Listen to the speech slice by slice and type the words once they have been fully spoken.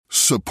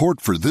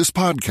Support for this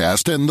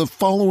podcast and the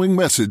following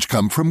message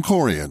come from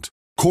Corient.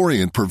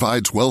 Corient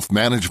provides wealth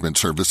management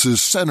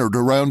services centered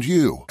around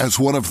you. As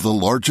one of the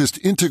largest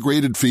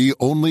integrated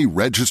fee-only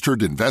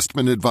registered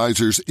investment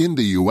advisors in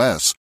the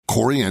U.S.,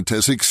 Corient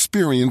has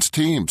experienced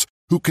teams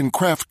who can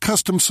craft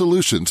custom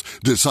solutions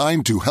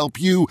designed to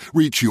help you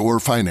reach your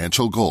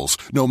financial goals,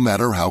 no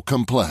matter how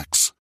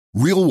complex.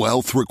 Real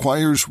wealth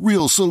requires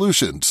real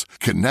solutions.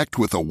 Connect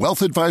with a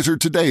wealth advisor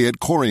today at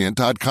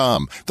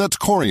Corient.com. That's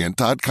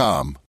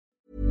Corient.com.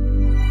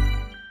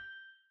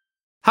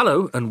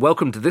 Hello and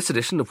welcome to this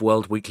edition of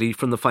World Weekly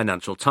from the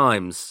Financial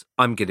Times.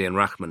 I'm Gideon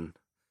Rachman.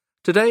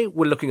 Today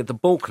we're looking at the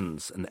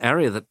Balkans, an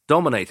area that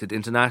dominated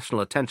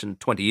international attention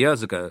 20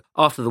 years ago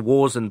after the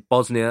wars in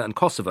Bosnia and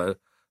Kosovo,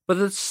 but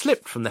has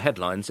slipped from the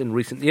headlines in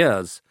recent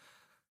years.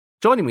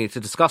 Joining me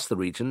to discuss the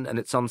region and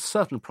its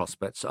uncertain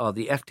prospects are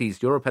the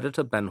FT's Europe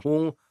editor Ben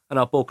Hall and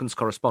our Balkans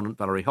correspondent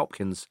Valerie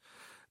Hopkins.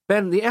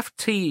 Ben, the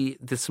FT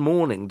this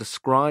morning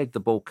described the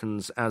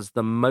Balkans as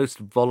the most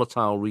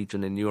volatile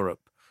region in Europe.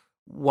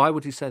 Why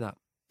would you say that?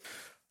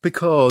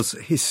 Because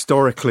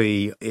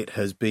historically it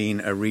has been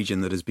a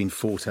region that has been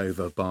fought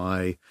over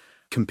by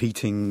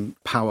competing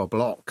power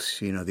blocks,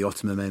 the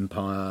Ottoman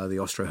Empire, the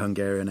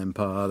Austro-Hungarian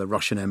Empire, the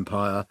Russian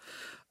Empire,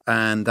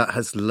 and that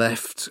has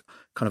left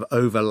kind of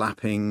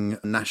overlapping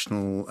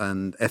national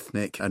and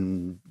ethnic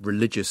and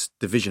religious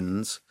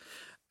divisions,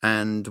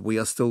 and we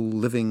are still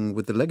living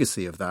with the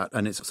legacy of that,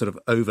 and it's sort of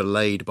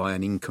overlaid by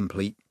an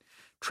incomplete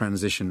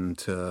transition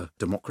to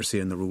democracy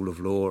and the rule of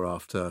law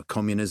after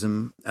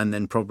communism. And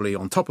then probably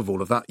on top of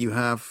all of that, you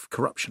have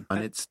corruption,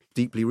 and it's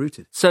deeply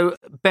rooted. So,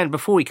 Ben,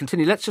 before we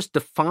continue, let's just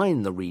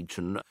define the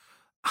region.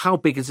 How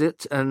big is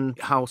it and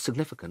how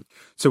significant?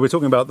 So we're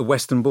talking about the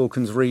Western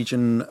Balkans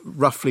region,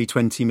 roughly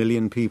 20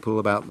 million people,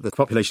 about the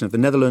population of the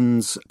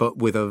Netherlands, but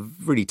with a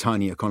really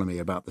tiny economy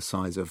about the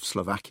size of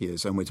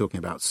Slovakia's. And we're talking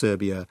about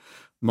Serbia,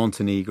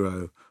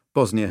 Montenegro,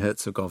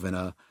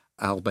 Bosnia-Herzegovina,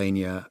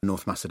 Albania,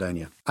 North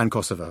Macedonia, and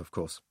Kosovo, of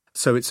course.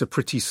 So it's a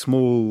pretty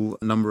small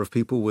number of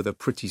people with a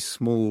pretty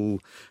small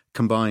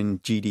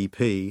combined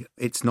GDP.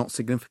 It's not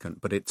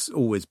significant, but it's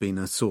always been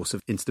a source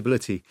of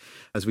instability,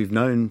 as we've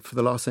known for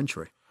the last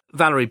century.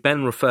 Valerie,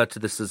 Ben referred to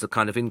this as a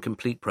kind of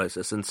incomplete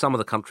process, and some of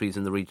the countries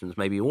in the regions,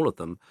 maybe all of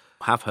them,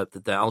 have hoped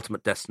that their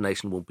ultimate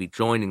destination will be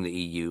joining the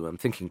EU. I'm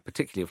thinking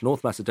particularly of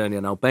North Macedonia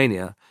and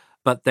Albania,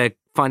 but they're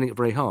finding it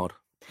very hard.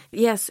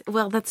 Yes,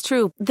 well, that's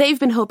true. They've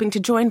been hoping to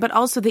join, but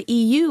also the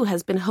EU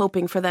has been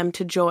hoping for them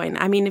to join.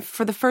 I mean,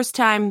 for the first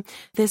time,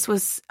 this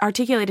was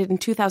articulated in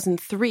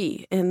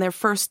 2003 in their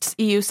first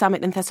EU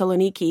summit in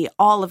Thessaloniki.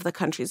 All of the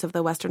countries of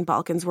the Western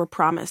Balkans were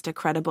promised a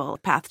credible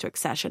path to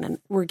accession and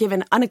were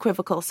given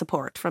unequivocal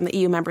support from the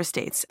EU member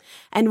states.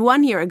 And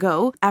 1 year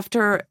ago,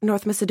 after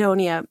North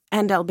Macedonia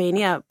and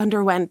Albania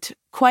underwent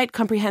quite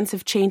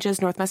comprehensive changes,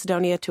 North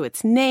Macedonia to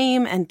its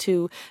name and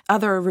to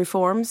other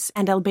reforms,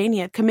 and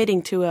Albania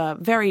committing to a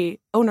very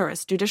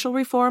onerous judicial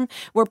reform,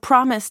 were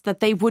promised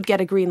that they would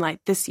get a green light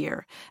this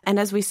year. And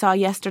as we saw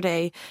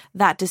yesterday,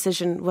 that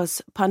decision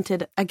was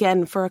punted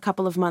again for a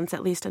couple of months,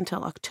 at least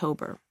until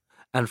October.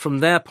 And from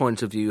their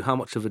point of view, how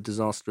much of a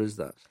disaster is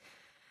that?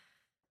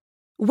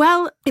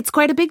 Well, it's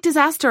quite a big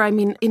disaster. I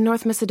mean, in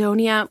North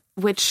Macedonia,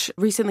 which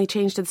recently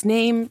changed its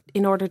name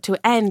in order to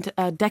end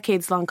a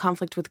decades-long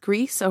conflict with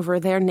Greece over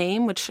their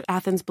name, which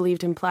Athens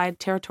believed implied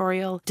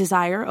territorial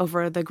desire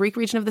over the Greek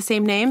region of the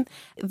same name.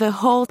 The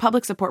whole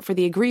public support for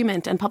the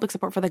agreement and public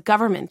support for the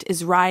government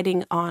is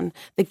riding on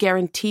the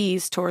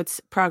guarantees towards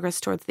progress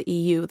towards the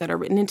EU that are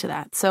written into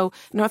that. So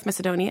North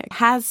Macedonia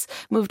has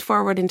moved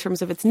forward in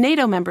terms of its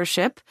NATO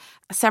membership.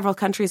 Several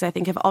countries, I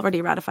think, have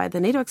already ratified the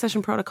NATO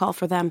accession protocol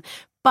for them.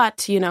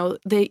 But,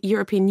 the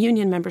European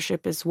Union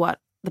membership is what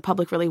the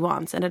public really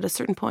wants. And at a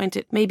certain point,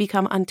 it may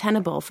become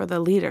untenable for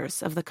the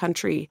leaders of the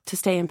country to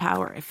stay in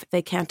power if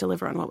they can't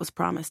deliver on what was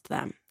promised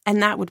them.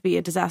 And that would be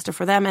a disaster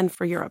for them and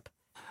for Europe.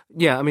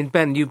 Yeah, I mean,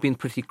 Ben, you've been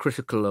pretty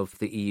critical of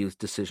the EU's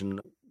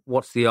decision.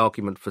 What's the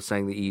argument for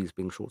saying the EU's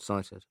being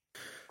short-sighted?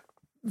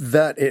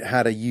 That it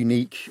had a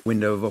unique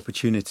window of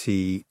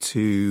opportunity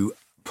to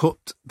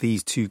put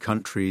these two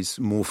countries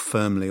more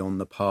firmly on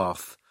the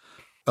path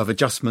of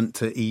adjustment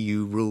to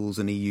EU rules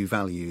and EU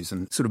values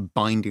and sort of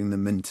binding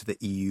them into the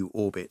EU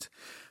orbit.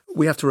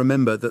 We have to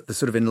remember that the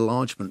sort of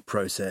enlargement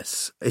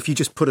process, if you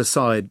just put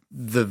aside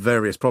the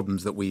various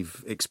problems that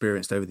we've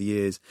experienced over the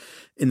years,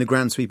 in the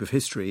grand sweep of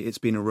history, it's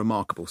been a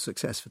remarkable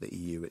success for the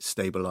EU. It's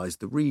stabilised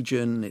the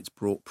region, it's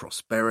brought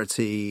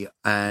prosperity,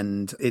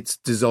 and it's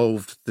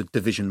dissolved the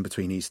division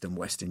between East and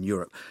West in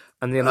Europe.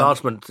 And the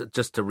enlargement,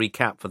 just to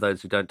recap for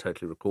those who don't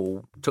totally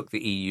recall, took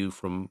the EU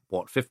from,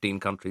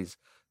 15 countries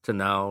to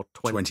now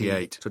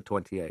 28 to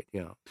 28,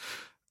 yeah.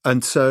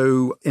 And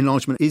so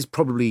enlargement is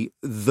probably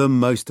the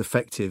most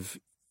effective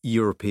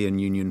European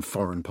Union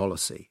foreign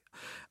policy.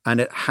 And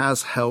it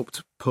has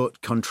helped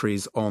put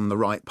countries on the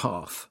right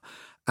path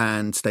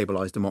and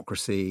stabilise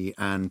democracy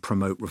and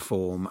promote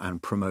reform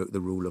and promote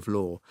the rule of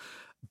law.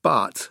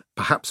 But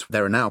perhaps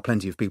there are now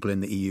plenty of people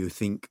in the EU who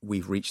think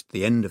we've reached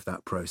the end of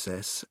that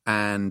process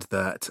and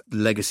that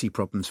legacy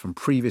problems from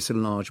previous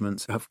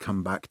enlargements have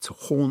come back to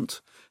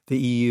haunt the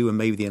EU, and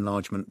maybe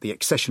the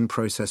accession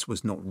process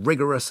was not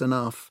rigorous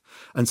enough.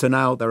 And so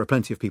now there are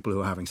plenty of people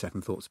who are having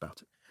second thoughts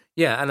about it.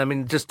 Yeah, and I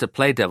mean, just to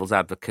play devil's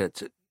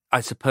advocate, I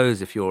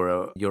suppose if you're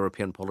a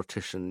European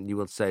politician, you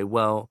will say,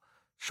 well,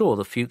 sure,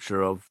 the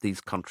future of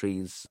these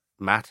countries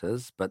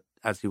matters, but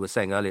as you were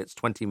saying earlier, it's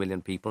 20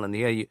 million people, and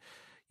here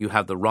you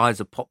have the rise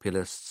of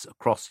populists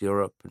across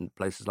Europe in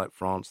places like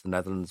France, the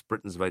Netherlands,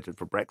 Britain's voted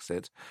for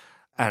Brexit,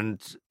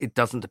 and it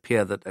doesn't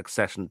appear that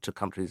accession to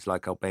countries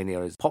like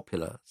Albania is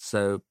popular,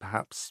 so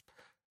perhaps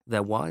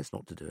they're wise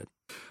not to do it.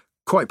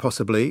 Quite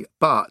possibly,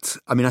 but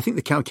I mean, I think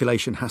the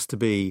calculation has to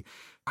be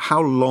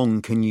how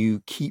long can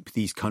you keep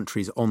these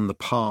countries on the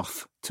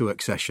path to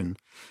accession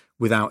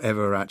without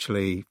ever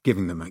actually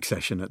giving them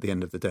accession at the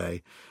end of the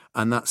day.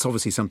 And that's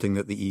obviously something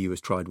that the EU has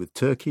tried with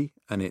Turkey,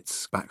 and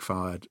it's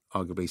backfired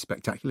arguably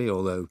spectacularly,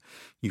 although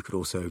you could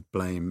also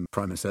blame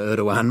Prime Minister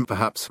Erdogan,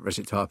 perhaps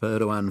Recep Tayyip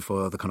Erdogan,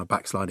 for the kind of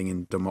backsliding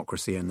in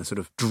democracy and the sort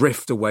of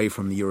drift away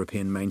from the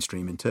European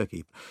mainstream in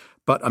Turkey.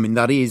 But, I mean,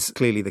 that is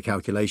clearly the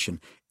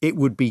calculation. It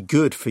would be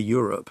good for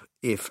Europe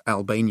if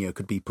Albania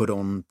could be put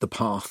on the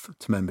path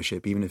to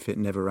membership, even if it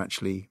never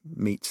actually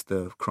meets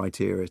the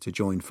criteria to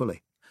join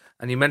fully.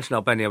 And you mentioned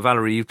Albania.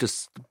 Valerie, you've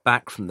just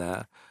back from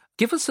there.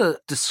 Give us a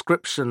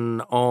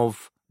description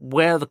of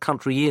where the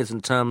country is in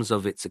terms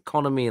of its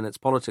economy and its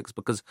politics,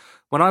 because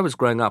when I was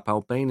growing up,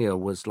 Albania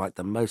was like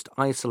the most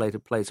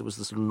isolated place. It was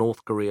the sort of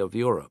North Korea of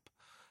Europe.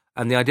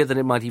 And the idea that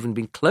it might even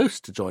be close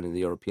to joining the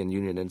European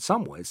Union in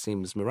some ways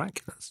seems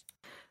miraculous.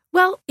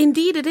 Well,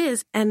 indeed it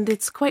is, and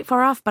it's quite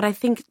far off. But I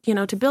think,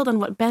 to build on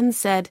what Ben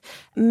said,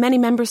 many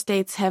member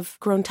states have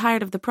grown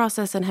tired of the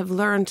process and have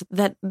learned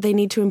that they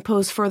need to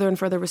impose further and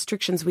further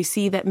restrictions. We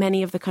see that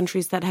many of the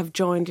countries that have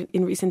joined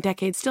in recent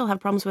decades still have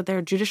problems with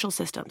their judicial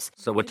systems.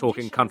 So we're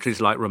talking countries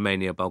like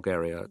Romania,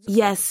 Bulgaria.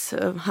 Yes,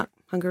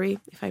 Hungary,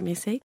 if I may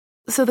say.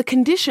 So the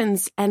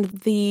conditions and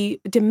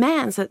the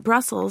demands that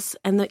Brussels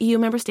and the EU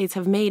member states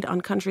have made on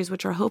countries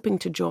which are hoping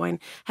to join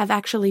have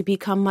actually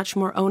become much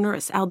more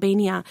onerous.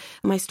 Albania,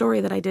 my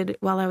story that I did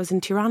while I was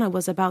in Tirana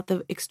was about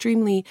the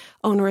extremely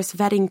onerous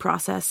vetting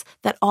process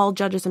that all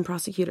judges and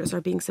prosecutors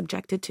are being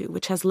subjected to,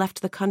 which has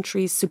left the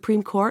country's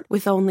Supreme Court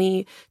with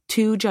only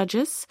 2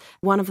 judges.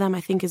 One of them,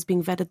 I think, is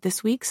being vetted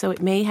this week, so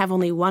it may have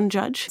only 1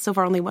 judge. So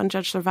far, only 1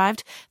 judge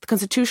survived. The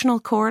Constitutional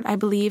Court, I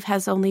believe,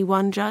 has only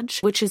 1 judge,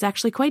 which is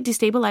actually quite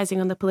destabilizing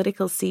on the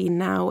political scene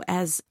now,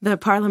 as the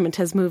parliament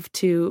has moved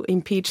to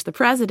impeach the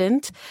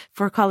president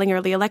for calling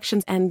early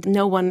elections, and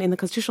no one in the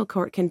Constitutional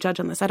Court can judge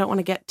on this. I don't want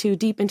to get too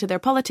deep into their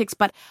politics,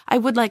 but I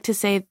would like to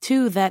say,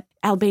 too, that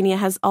Albania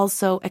has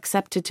also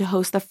accepted to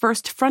host the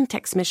first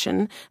Frontex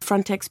mission,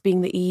 Frontex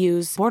being the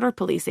EU's border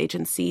police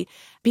agency,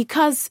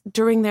 because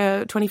during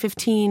the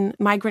 2015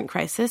 migrant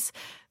crisis,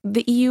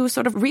 the EU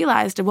sort of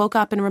realized, woke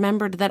up and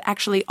remembered that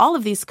actually all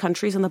of these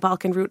countries on the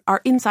Balkan route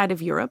are inside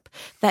of Europe,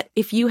 that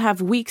if you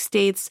have weak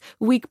states,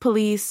 weak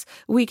police,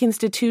 weak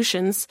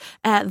institutions,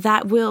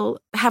 that will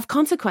have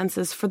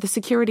consequences for the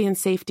security and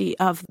safety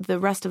of the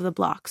rest of the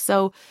bloc.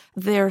 So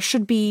there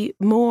should be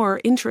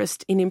more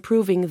interest in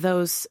improving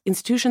those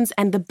institutions,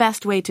 and the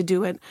best way to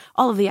do it,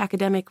 all of the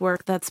academic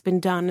work that's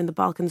been done in the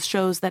Balkans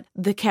shows that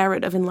the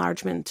carrot of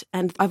enlargement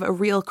and of a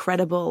real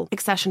credible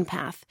accession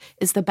path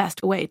is the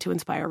best way to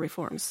inspire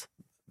reforms.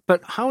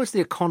 But how is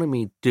the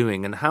economy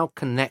doing, and how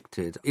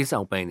connected is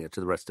Albania to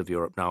the rest of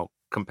Europe now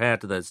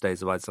compared to those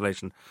days of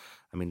isolation?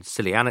 I mean,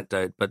 silly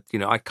anecdote, but,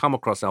 I come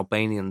across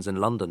Albanians in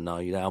London now,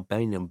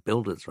 Albanian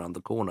builders around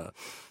the corner.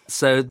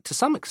 So to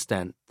some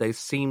extent, they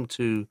seem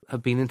to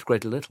have been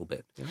integrated a little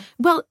bit.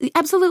 Well,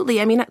 absolutely.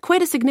 I mean,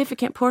 quite a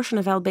significant portion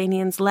of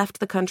Albanians left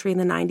the country in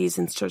the 90s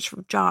in search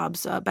of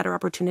jobs, better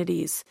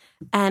opportunities.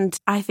 And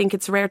I think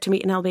it's rare to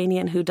meet an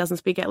Albanian who doesn't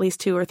speak at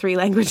least 2 or 3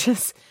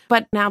 languages.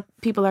 But now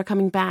people are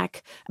coming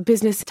back.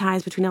 Business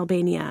ties between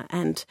Albania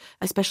and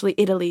especially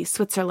Italy,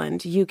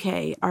 Switzerland,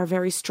 UK are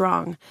very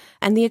strong.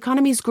 And the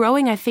economy is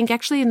growing. I think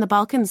actually in the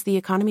Balkans, the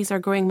economies are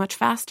growing much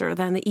faster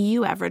than the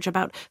EU average,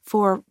 about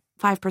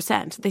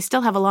 4-5%. They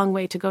still have a long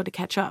way to go to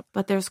catch up,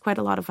 but there's quite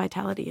a lot of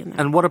vitality in there.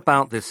 And what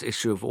about this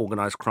issue of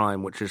organised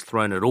crime, which is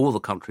thrown at all the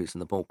countries in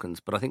the Balkans,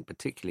 but I think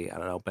particularly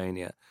at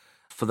Albania?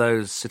 For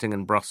those sitting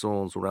in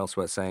Brussels or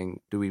elsewhere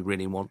saying, do we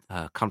really want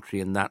a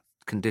country in that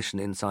condition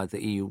inside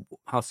the EU?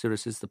 How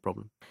serious is the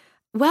problem?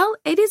 Well,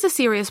 it is a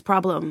serious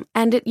problem.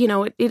 And,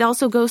 it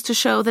also goes to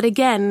show that,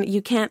 again,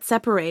 you can't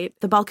separate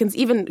the Balkans,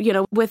 even,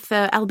 with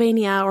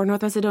Albania or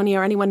North Macedonia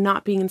or anyone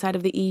not being inside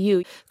of the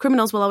EU.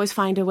 Criminals will always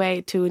find a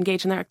way to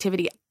engage in their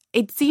activity.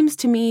 It seems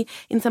to me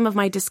in some of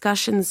my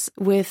discussions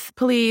with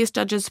police,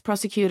 judges,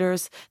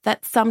 prosecutors,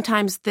 that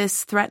sometimes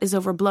this threat is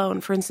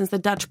overblown. For instance, the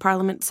Dutch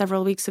parliament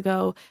several weeks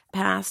ago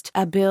passed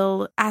a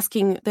bill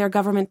asking their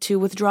government to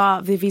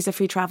withdraw the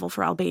visa-free travel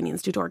for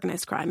Albanians due to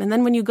organized crime. And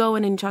then when you go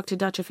in and talk to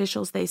Dutch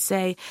officials, they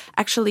say,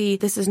 actually,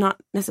 this is not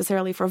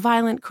necessarily for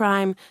violent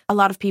crime. A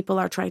lot of people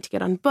are trying to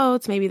get on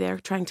boats. Maybe they're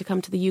trying to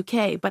come to the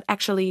UK, but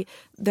actually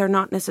they're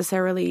not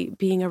necessarily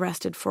being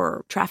arrested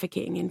for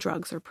trafficking in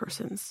drugs or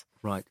persons.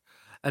 Right.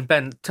 And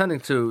Ben, turning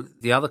to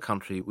the other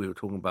country we were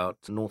talking about,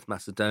 North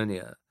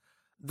Macedonia,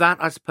 that,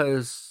 I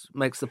suppose,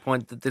 makes the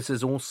point that this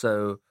is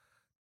also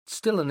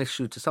still an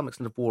issue to some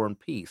extent of war and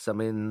peace. I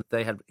mean,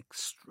 they had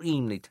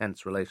extremely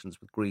tense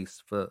relations with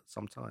Greece for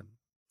some time.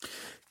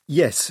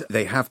 Yes,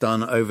 they have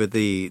done over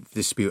the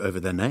dispute over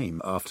their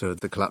name after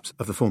the collapse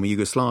of the former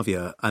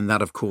Yugoslavia. And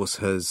that, of course,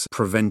 has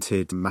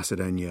prevented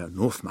Macedonia,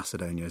 North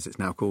Macedonia, as it's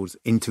now called,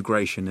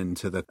 integration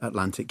into the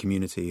Atlantic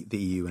community, the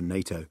EU and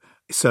NATO.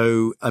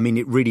 So, I mean,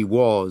 it really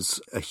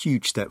was a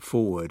huge step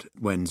forward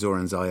when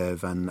Zoran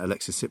Zaev and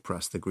Alexis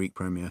Tsipras, the Greek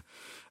premier,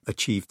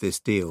 achieved this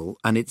deal.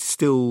 And it's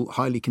still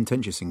highly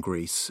contentious in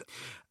Greece.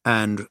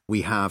 And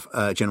we have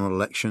a general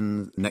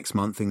election next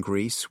month in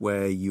Greece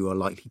where you are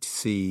likely to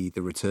see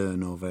the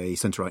return of a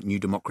centre-right New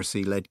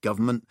Democracy-led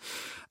government.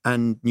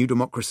 And New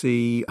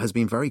Democracy has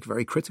been very,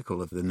 very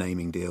critical of the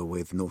naming deal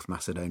with North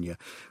Macedonia.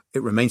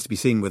 It remains to be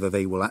seen whether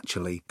they will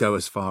actually go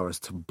as far as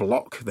to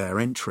block their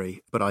entry.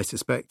 But I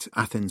suspect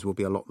Athens will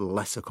be a lot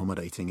less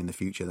accommodating in the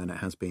future than it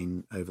has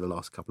been over the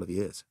last couple of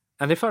years.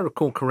 And if I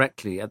recall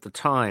correctly, at the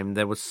time,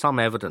 there was some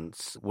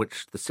evidence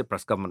which the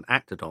Tsipras government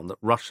acted on that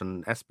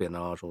Russian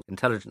espionage or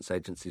intelligence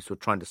agencies were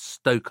trying to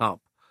stoke up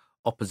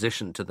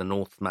opposition to the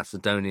North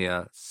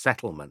Macedonia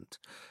settlement.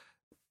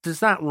 Does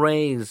that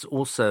raise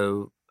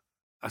also,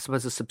 I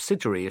suppose, a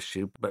subsidiary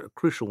issue, but a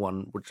crucial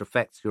one which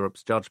affects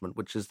Europe's judgment,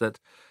 which is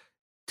that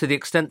to the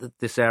extent that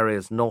this area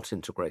is not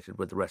integrated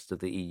with the rest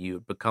of the EU,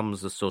 it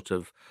becomes a sort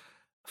of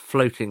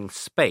floating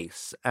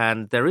space.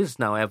 And there is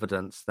now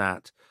evidence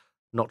that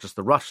not just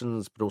the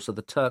Russians, but also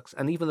the Turks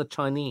and even the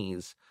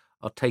Chinese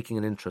are taking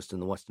an interest in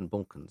the Western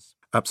Balkans.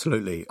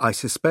 Absolutely. I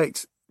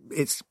suspect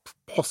it's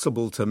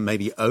possible to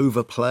maybe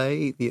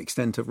overplay the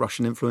extent of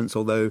Russian influence,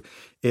 although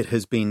it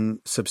has been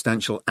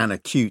substantial and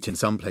acute in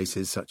some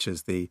places, such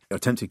as the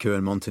attempted coup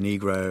in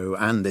Montenegro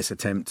and this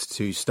attempt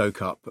to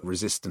stoke up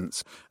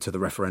resistance to the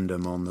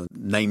referendum on the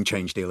name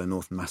change deal in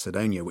North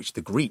Macedonia, which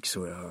the Greeks,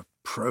 who are a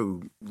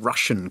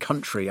pro-Russian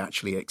country,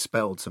 actually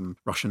expelled some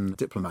Russian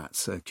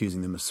diplomats,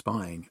 accusing them of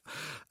spying.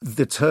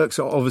 The Turks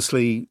are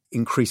obviously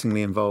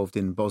increasingly involved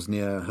in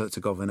Bosnia,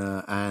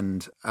 Herzegovina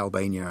and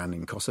Albania and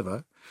in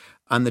Kosovo.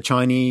 And the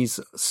Chinese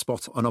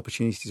spot an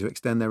opportunity to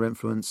extend their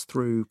influence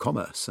through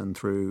commerce and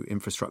through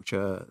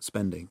infrastructure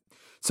spending.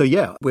 So,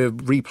 yeah, we're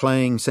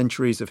replaying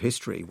centuries of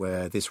history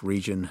where this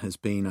region has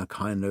been a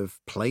kind of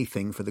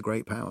plaything for the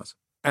great powers.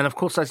 And of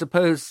course, I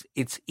suppose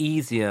it's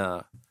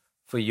easier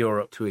for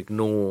Europe to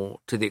ignore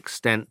to the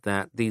extent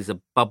that these are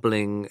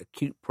bubbling,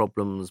 acute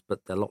problems,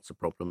 but there are lots of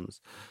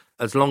problems,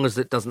 as long as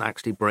it doesn't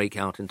actually break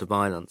out into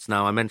violence.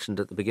 Now, I mentioned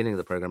at the beginning of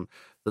the programme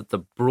that the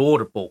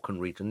broader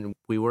Balkan region,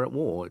 we were at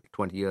war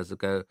 20 years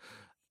ago.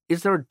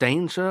 Is there a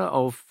danger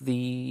of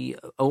the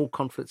old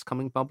conflicts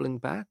bubbling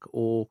back,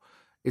 or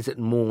is it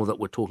more that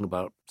we're talking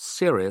about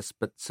serious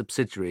but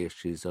subsidiary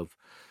issues of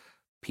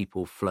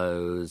people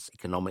flows,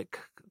 economic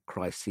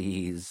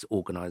crises,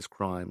 organised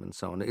crime and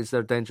so on? Is there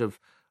a danger of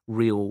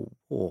real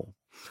war?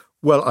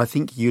 Well, I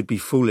think you'd be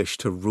foolish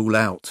to rule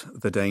out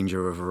the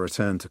danger of a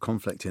return to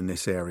conflict in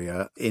this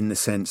area, in the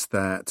sense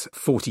that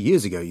 40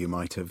 years ago you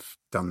might have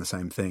done the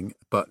same thing,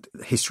 but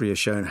history has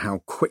shown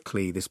how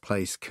quickly this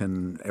place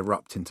can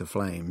erupt into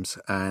flames,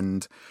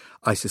 and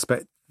I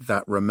suspect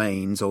that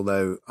remains,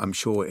 although I'm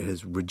sure it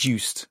has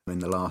reduced in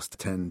the last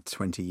 10,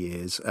 20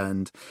 years,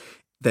 and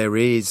there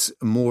is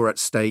more at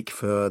stake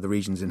for the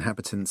region's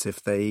inhabitants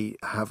if they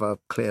have a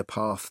clear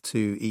path to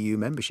EU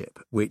membership,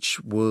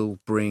 which will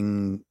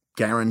bring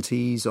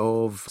guarantees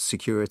of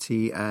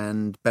security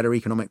and better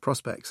economic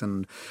prospects.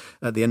 And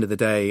at the end of the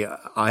day,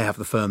 I have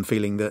the firm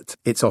feeling that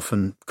it's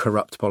often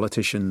corrupt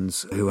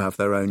politicians who have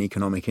their own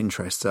economic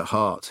interests at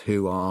heart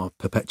who are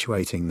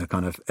perpetuating the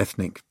kind of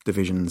ethnic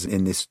divisions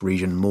in this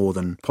region more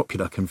than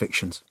popular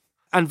convictions.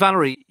 And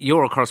Valerie,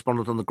 you're a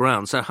correspondent on the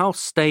ground, so how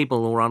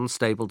stable or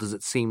unstable does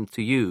it seem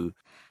to you?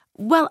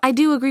 Well, I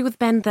do agree with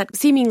Ben that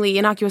seemingly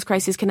innocuous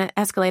crises can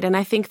escalate, and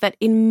I think that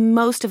in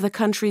most of the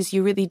countries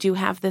you really do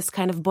have this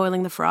kind of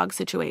boiling the frog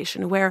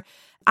situation where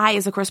I,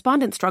 as a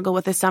correspondent, struggle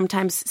with this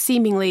sometimes.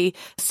 Seemingly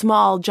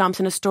small jumps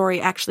in a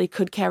story actually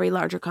could carry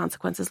larger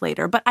consequences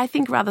later. But I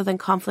think rather than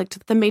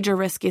conflict, the major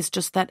risk is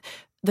just that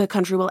the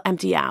country will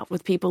empty out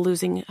with people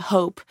losing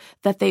hope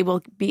that they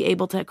will be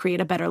able to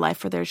create a better life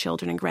for their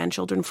children and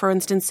grandchildren. For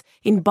instance,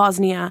 in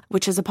Bosnia,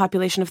 which has a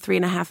population of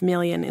 3.5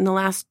 million, in the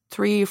last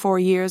 3 or 4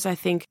 years, I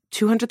think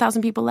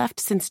 200,000 people left.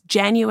 Since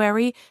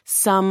January,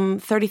 some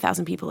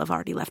 30,000 people have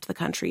already left the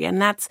country.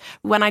 And that's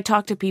when I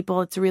talk to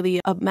people, it's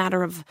really a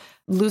matter of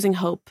losing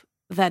hope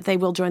that they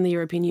will join the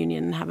European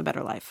Union and have a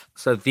better life.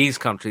 So these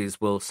countries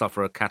will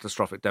suffer a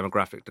catastrophic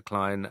demographic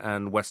decline,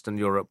 and Western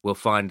Europe will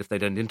find if they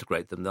don't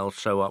integrate them, they'll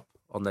show up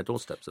on their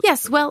doorsteps.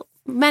 Yes, well,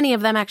 many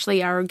of them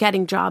actually are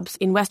getting jobs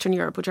in Western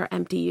Europe, which are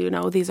empty. You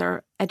know, these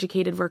are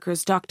educated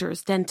workers,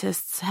 doctors,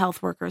 dentists,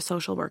 health workers,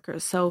 social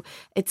workers. So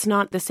it's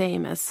not the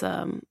same as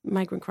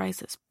migrant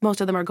crisis.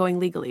 Most of them are going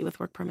legally with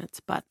work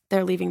permits, but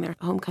they're leaving their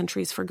home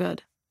countries for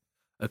good.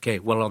 Okay,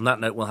 well, on that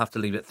note, we'll have to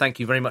leave it. Thank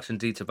you very much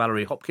indeed to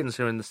Valerie Hopkins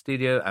here in the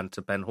studio and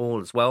to Ben Hall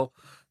as well.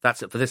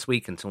 That's it for this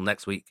week. Until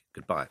next week,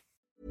 goodbye.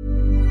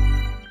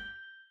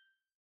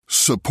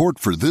 Support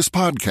for this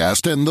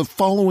podcast and the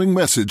following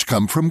message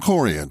come from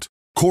Corient.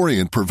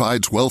 Corient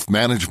provides wealth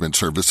management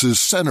services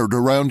centered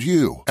around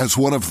you. As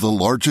one of the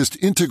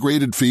largest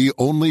integrated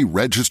fee-only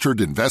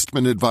registered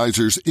investment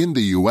advisors in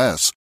the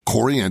U.S.,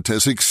 Corient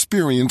has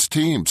experienced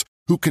teams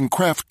who can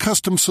craft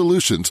custom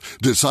solutions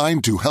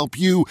designed to help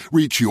you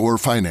reach your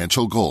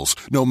financial goals,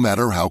 no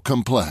matter how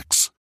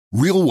complex.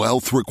 Real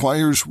wealth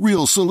requires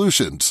real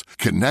solutions.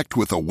 Connect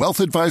with a wealth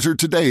advisor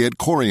today at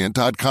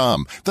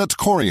Corient.com. That's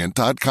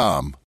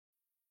Corient.com.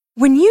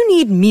 When you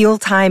need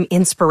mealtime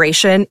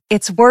inspiration,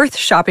 it's worth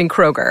shopping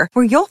Kroger,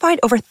 where you'll find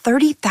over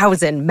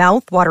 30,000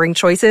 mouth-watering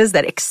choices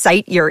that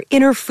excite your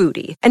inner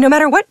foodie. And no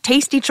matter what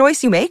tasty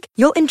choice you make,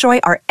 you'll enjoy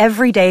our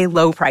everyday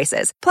low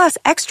prices, plus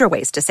extra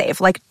ways to save,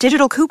 like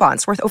digital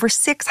coupons worth over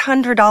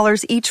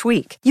 $600 each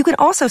week. You can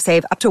also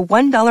save up to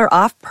 $1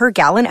 off per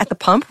gallon at the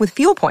pump with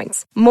fuel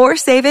points. More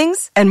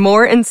savings and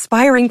more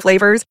inspiring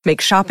flavors make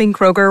shopping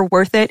Kroger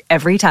worth it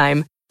every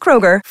time.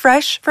 Kroger,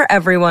 fresh for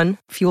everyone.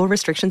 Fuel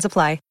restrictions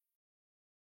apply.